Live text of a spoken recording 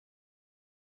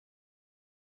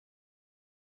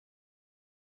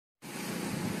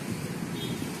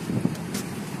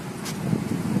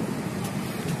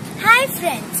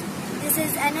friends, this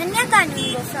is Ananya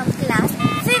Kanungo from class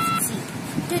 5th C.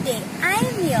 Today I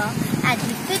am here at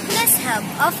the fitness hub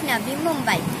of Navi,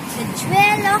 Mumbai, the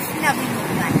jewel of Navi,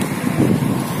 Mumbai.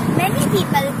 Many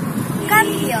people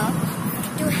come here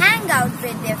to hang out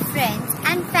with their friends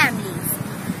and families.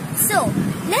 So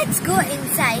let's go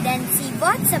inside and see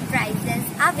what surprises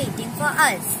are waiting for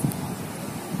us.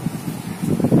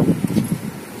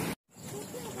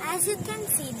 As you can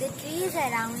see the trees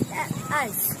around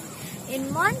us.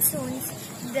 In monsoons,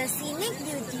 the scenic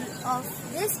beauty of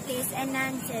this place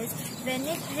enhances when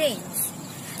it rains.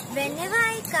 Whenever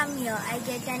I come here, I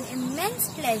get an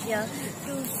immense pleasure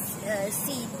to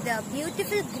see the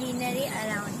beautiful greenery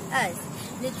around us.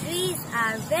 The trees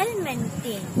are well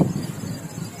maintained.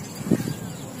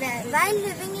 While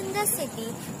living in the city,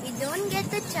 we don't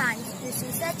get the chance to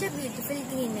see such a beautiful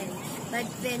greenery. But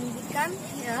when we come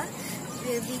here,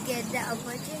 we get the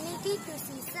opportunity to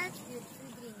see such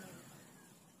beautiful greenery.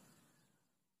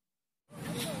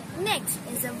 Next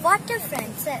is a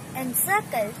waterfront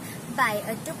encircled by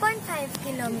a 2.5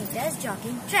 kilometers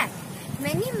jogging track.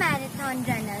 Many marathon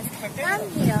runners come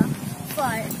here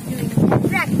for doing their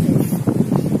practice.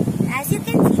 As you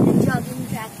can see, the jogging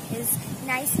track is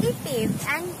nicely paved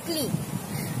and clean.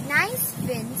 Nice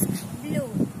winds blow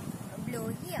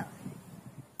here.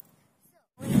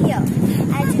 Here,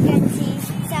 as you can see,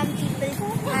 some people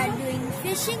are doing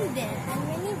fishing there and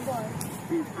many birds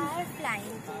are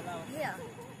flying here.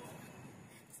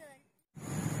 So,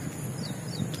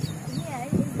 here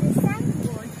is the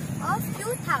signboard of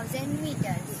 2000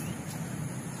 meters.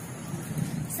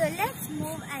 So let's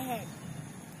move ahead.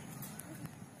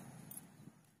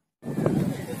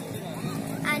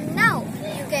 And now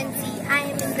you can see I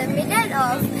am in the middle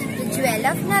of the jewel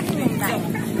of Navi, Mumbai.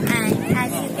 And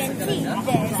as you can see,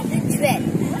 there's the jewel.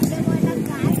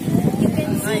 You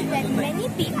can see that many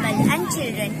people and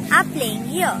children are playing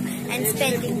here and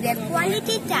spending their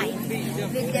quality time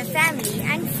with their family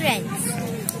and friends.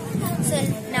 So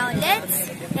now let's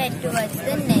head towards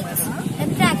the next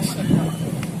attraction.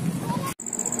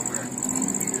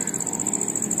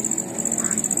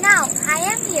 Now I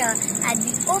am here at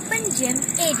the open gym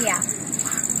area.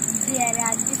 There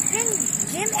are different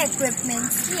gym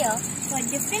equipments here for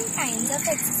different kinds of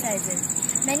exercises.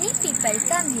 Many people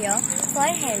come here for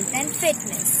health and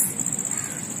fitness.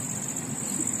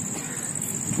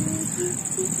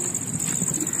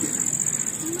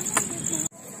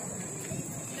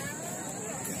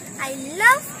 I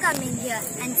love coming here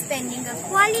and spending a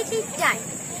quality time.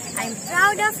 I am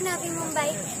proud of Navi,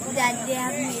 Mumbai that they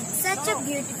have made such a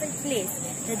beautiful place,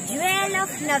 the jewel of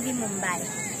Navi, Mumbai.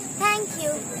 Thank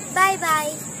you.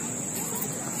 Bye-bye.